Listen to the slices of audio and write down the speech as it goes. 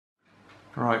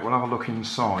Right, we'll have a look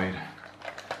inside.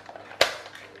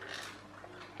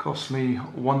 Cost me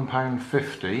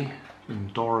 £1.50 in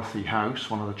Dorothy House,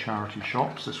 one of the charity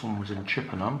shops. This one was in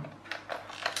Chippenham.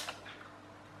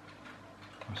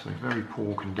 It's in very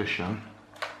poor condition.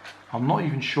 I'm not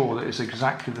even sure that it's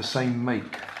exactly the same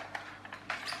make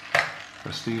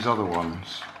as these other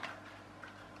ones.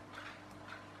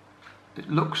 It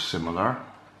looks similar,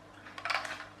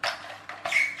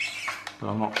 but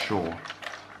I'm not sure.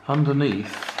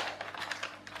 Underneath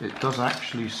it does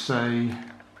actually say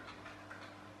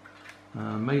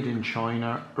made in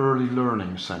China, Early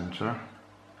Learning Centre,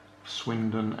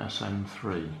 Swindon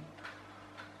SN3.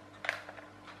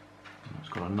 It's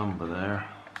got a number there.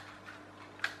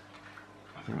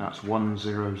 I think that's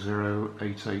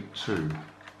 100882.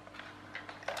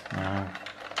 Now,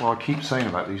 what I keep saying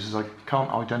about these is I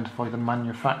can't identify the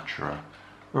manufacturer.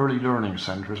 Early Learning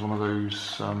Centre is one of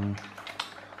those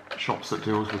shops that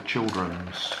deals with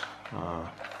children's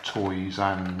toys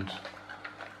and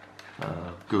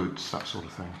goods, that sort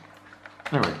of thing.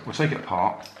 Anyway, we'll take it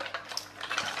apart.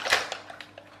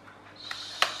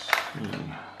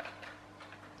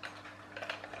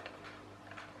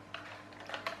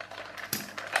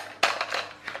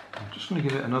 I'm just going to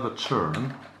give it another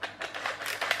turn,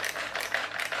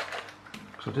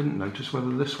 because I didn't notice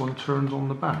whether this one turns on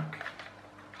the back.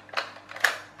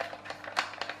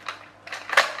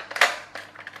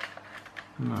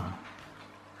 No.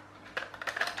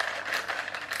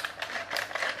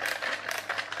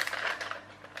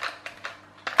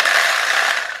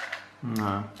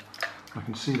 No. I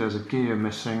can see there's a gear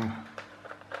missing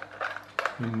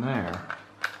in there.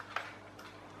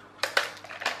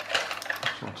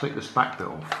 So I'll take this back bit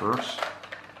off first.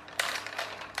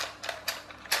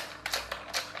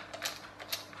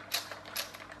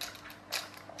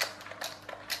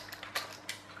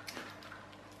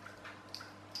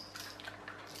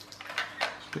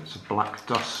 Bits of black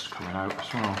dust coming out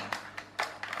as well.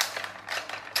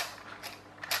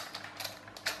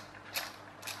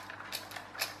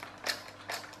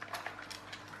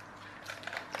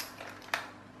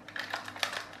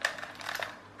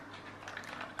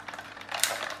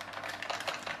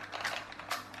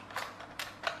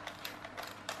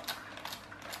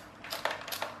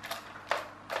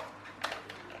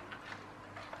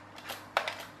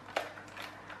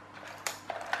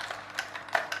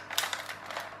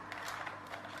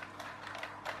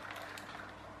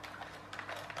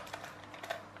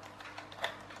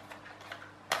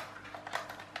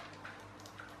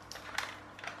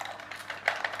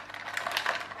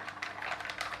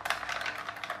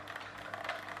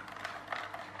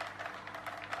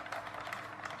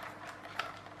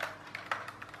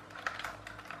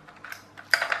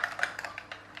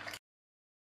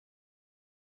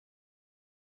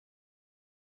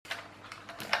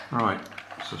 Right,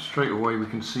 so straight away we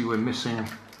can see we're missing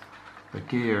a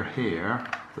gear here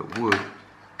that would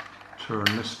turn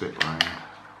this bit round.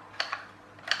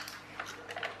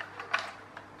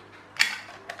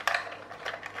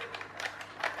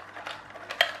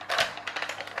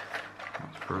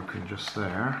 That's broken just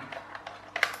there.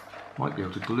 Might be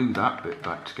able to glue that bit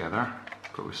back together,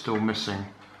 but we're still missing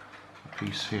a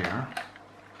piece here.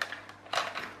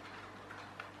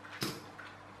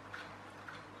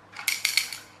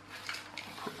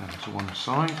 To one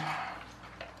side.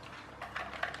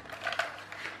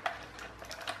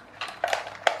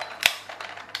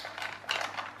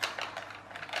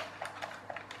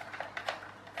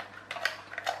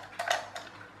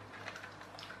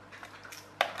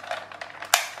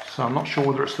 So I'm not sure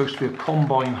whether it's supposed to be a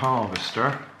combine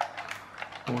harvester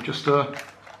or just a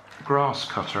grass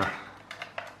cutter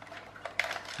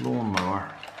lawnmower.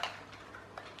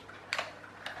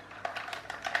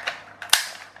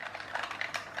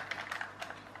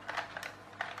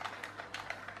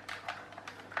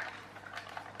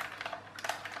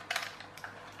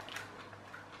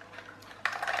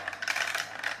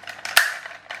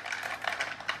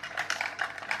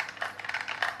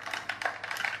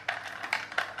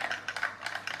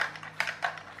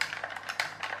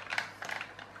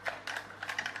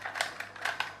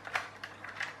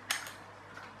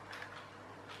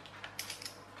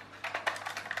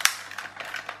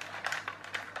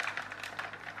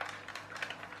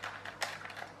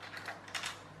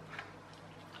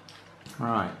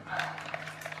 Right,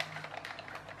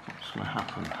 what's going to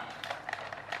happen?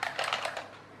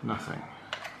 Nothing.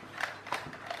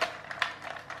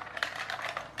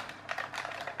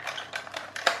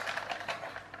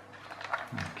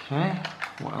 Okay,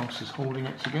 what else is holding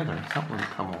it together? That won't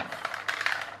come off.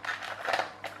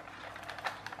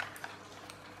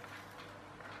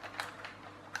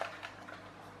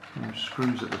 No screw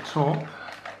screws at the top.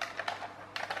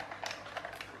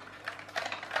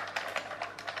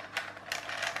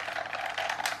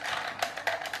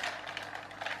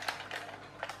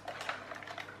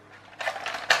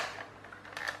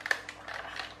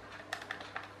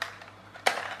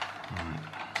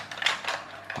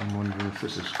 I'm wondering if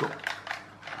this has got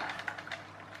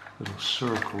little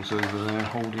circles over there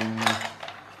holding the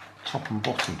top and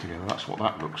bottom together. That's what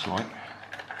that looks like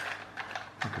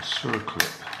a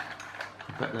circlip.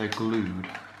 I bet they're glued.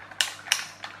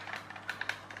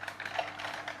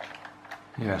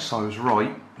 Yes, I was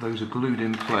right. Those are glued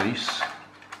in place.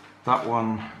 That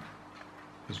one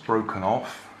is broken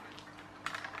off,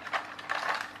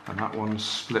 and that one's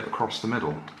split across the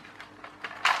middle.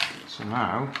 So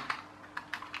now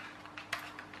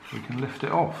we can lift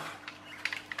it off.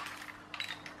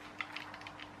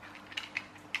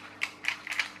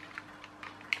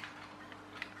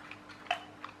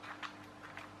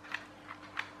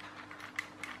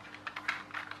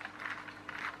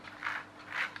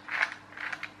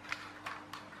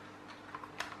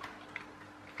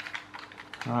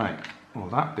 Right, well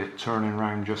that bit turning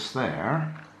round just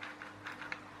there,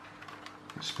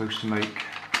 it's supposed to make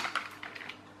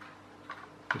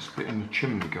this bit in the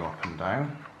chimney go up and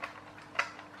down.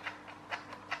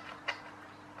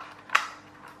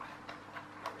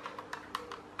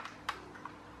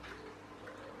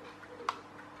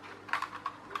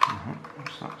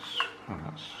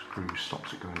 That screw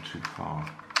stops it going too far.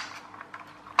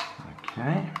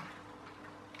 Okay.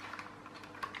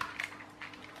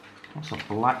 Lots of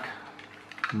black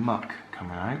muck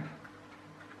coming out.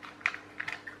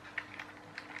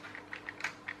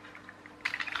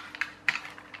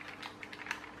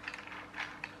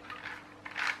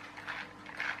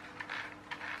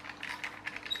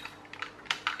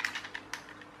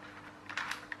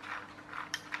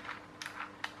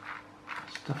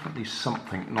 There's definitely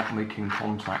something not making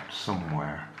contact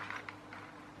somewhere.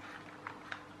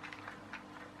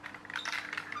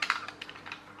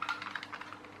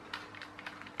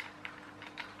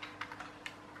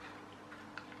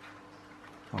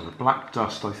 Well, the black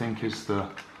dust, I think, is the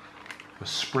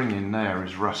spring in there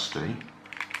is rusty.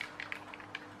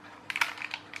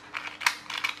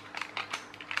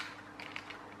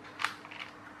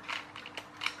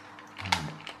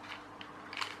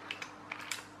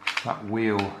 That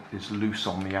wheel is loose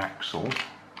on the axle,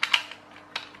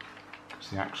 because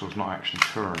the axle's not actually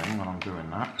turning when I'm doing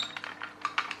that.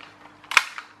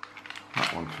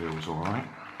 That one feels alright.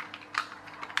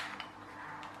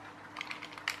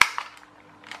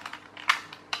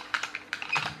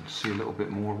 See a little bit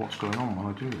more of what's going on when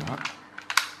I do that.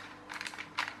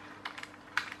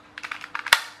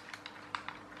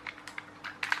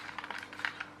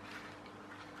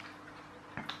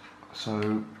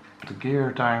 So the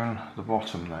gear down the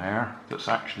bottom there, that's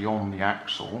actually on the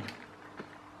axle,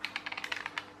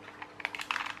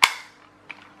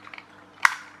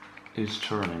 is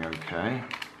turning okay. You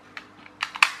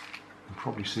can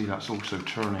probably see that's also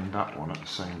turning that one at the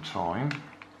same time.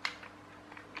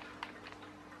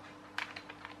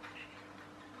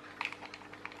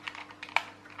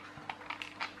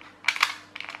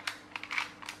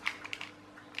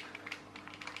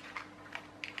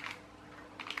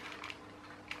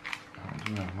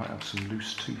 I might have some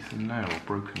loose teeth in there, or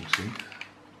broken teeth.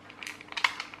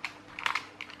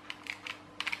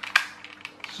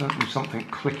 Certainly something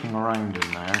clicking around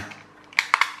in there.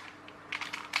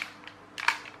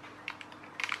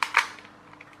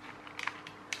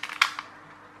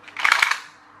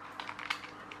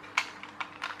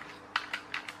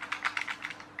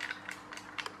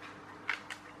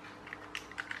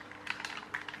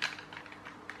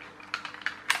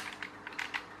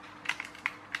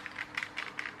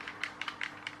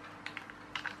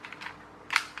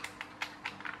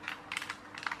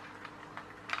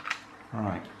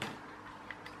 Right,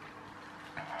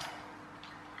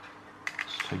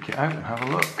 let's take it out and have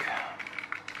a look.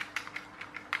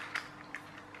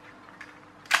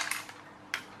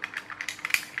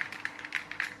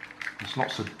 There's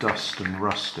lots of dust and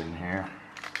rust in here.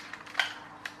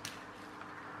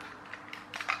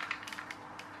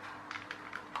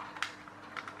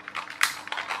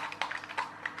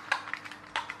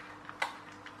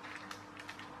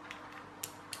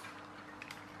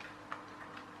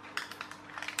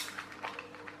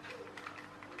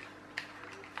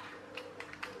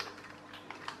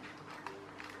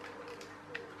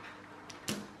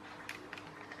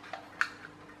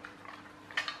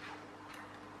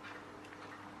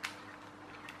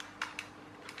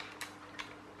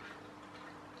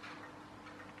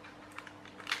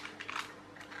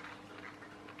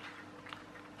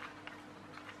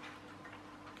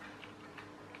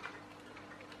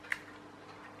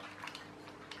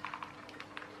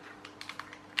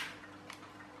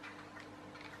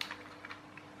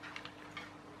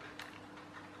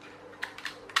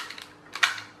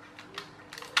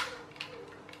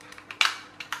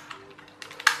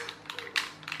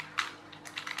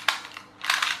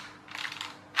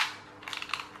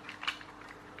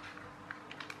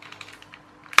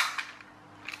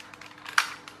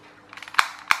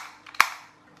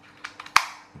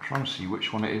 can see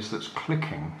which one it is that's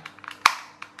clicking.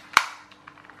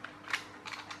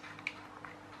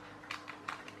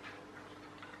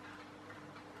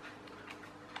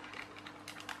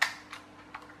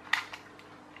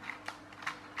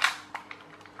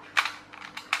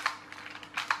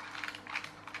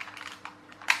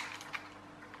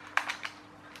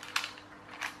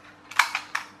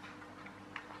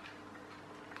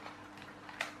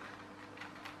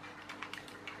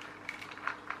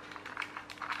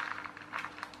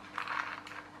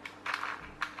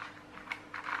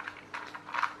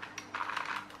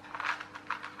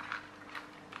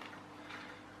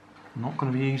 Not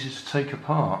going to be easy to take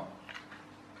apart.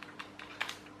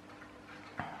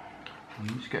 I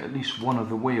need to get at least one of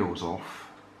the wheels off.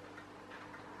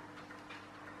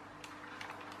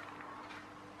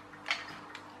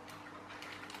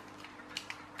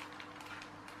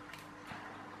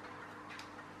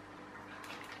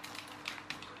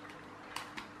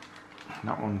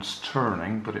 That one's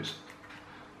turning, but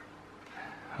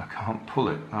I can't pull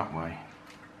it that way.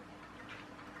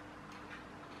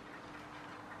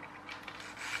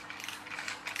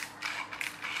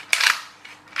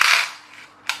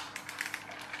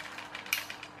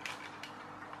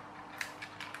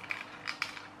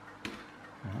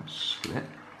 That's split.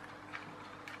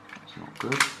 That's not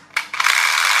good.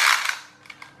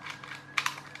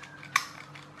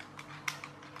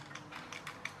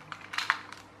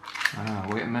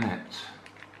 Wait a minute.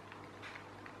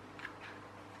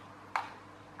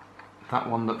 That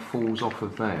one that falls off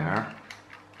of there,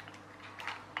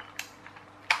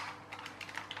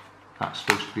 that's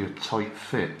supposed to be a tight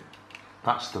fit.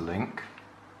 That's the link.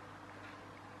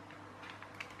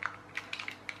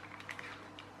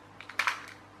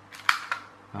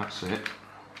 That's it.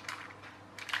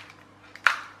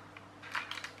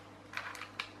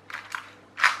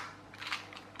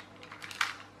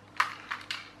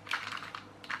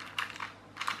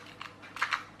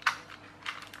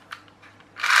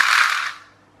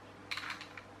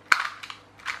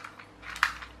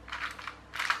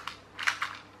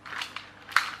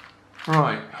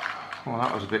 Right, well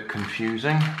that was a bit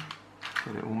confusing,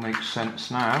 but it all makes sense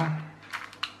now.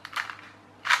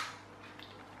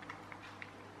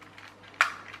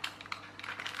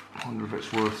 I wonder if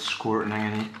it's worth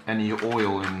squirting any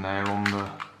oil in there on the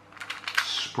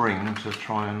spring to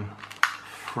try and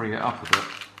free it up a bit.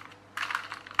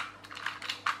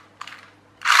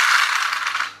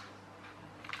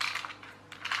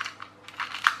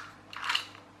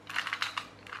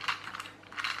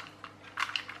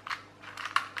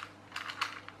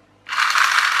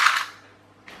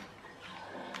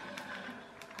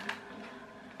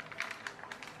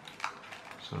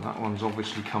 So that one's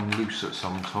obviously come loose at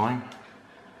some time.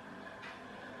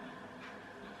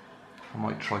 I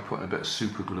might try putting a bit of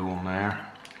super glue on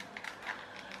there.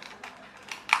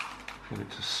 Get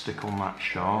it to stick on that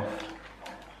shaft.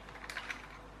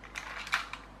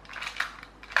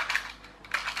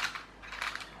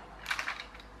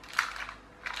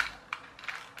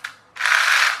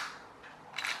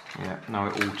 Yeah, now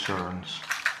it all turns.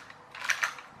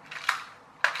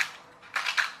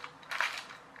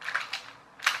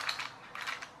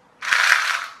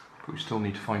 But we still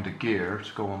need to find a gear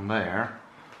to go on there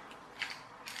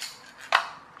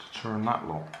to turn that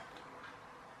lot.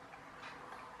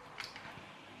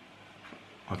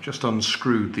 I've just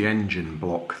unscrewed the engine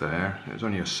block there. There's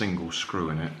only a single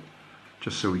screw in it,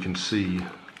 just so we can see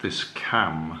this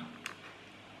cam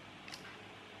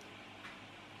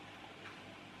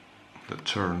that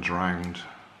turns round.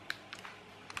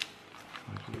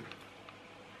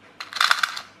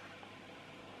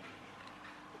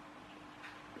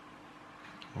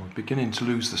 We're beginning to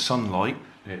lose the sunlight.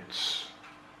 It's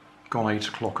gone 8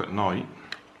 o'clock at night,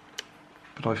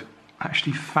 but I've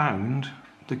actually found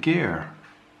the gear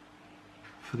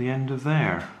for the end of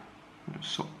there.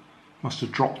 It must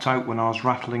have dropped out when I was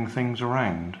rattling things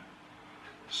around.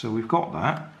 So we've got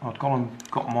that. I've gone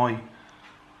and got my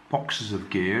boxes of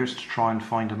gears to try and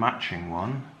find a matching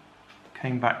one.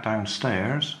 Came back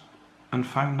downstairs and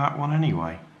found that one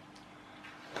anyway.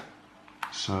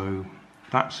 So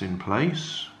that's in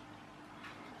place.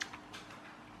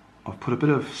 I've put a bit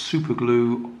of super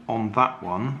glue on that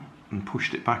one and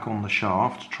pushed it back on the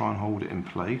shaft to try and hold it in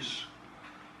place.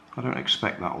 I don't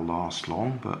expect that will last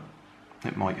long, but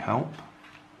it might help.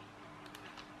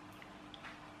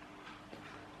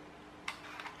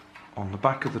 On the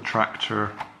back of the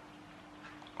tractor,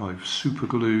 I've super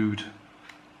glued,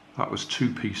 that was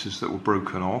 2 pieces that were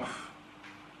broken off,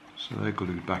 so they're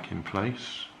glued back in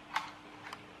place.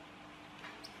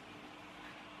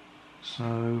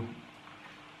 So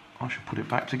I should put it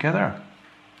back together.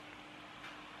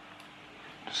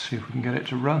 to see if we can get it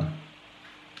to run.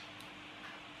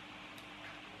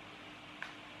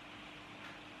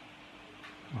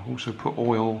 I've also put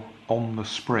oil on the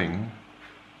spring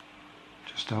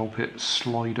just to help it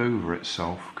slide over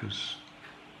itself, because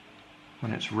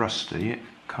when it's rusty it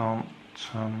can't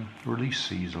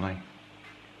release easily.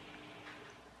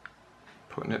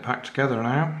 Putting it back together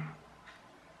now.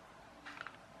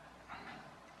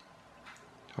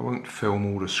 I won't film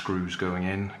all the screws going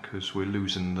in because we're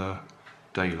losing the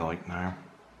daylight now.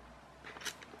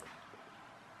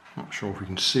 Not sure if we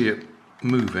can see it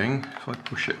moving. If I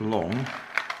push it along,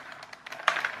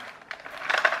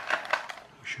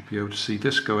 we should be able to see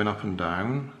this going up and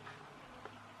down,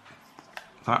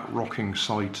 that rocking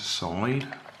side to side,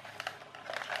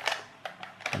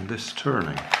 and this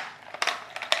turning.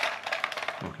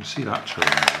 Well, I can see that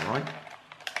turning all right.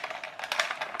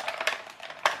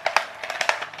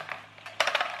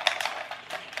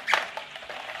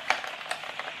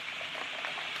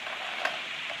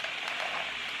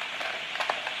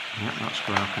 Yep, that's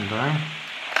going up and down.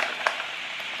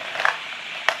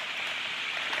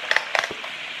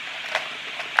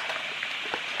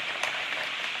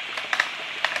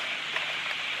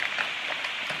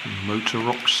 Motor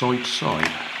rocks side to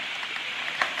side.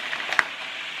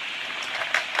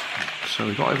 So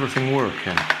we've got everything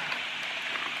working.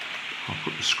 I'll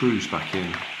put the screws back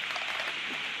in.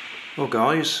 Well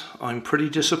guys, I'm pretty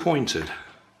disappointed.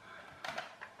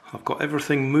 I've got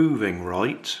everything moving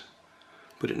right,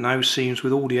 but it now seems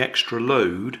with all the extra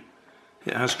load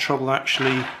it has trouble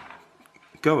actually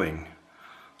going.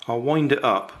 I'll wind it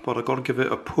up, but I've got to give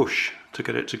it a push to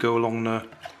get it to go along the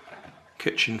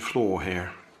kitchen floor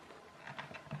here.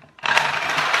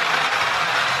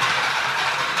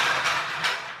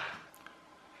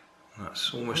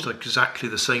 That's almost exactly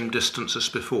the same distance as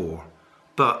before,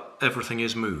 but everything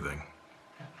is moving.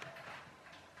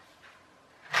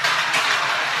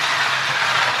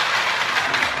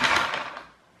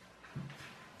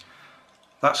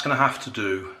 That's going to have to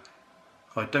do.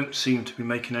 I don't seem to be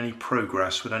making any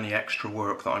progress with any extra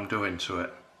work that I'm doing to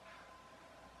it.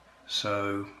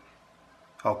 So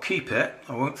I'll keep it,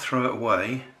 I won't throw it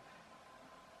away,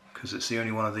 because it's the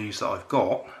only one of these that I've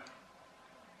got.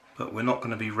 But we're not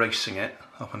going to be racing it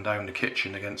up and down the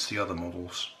kitchen against the other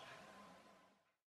models.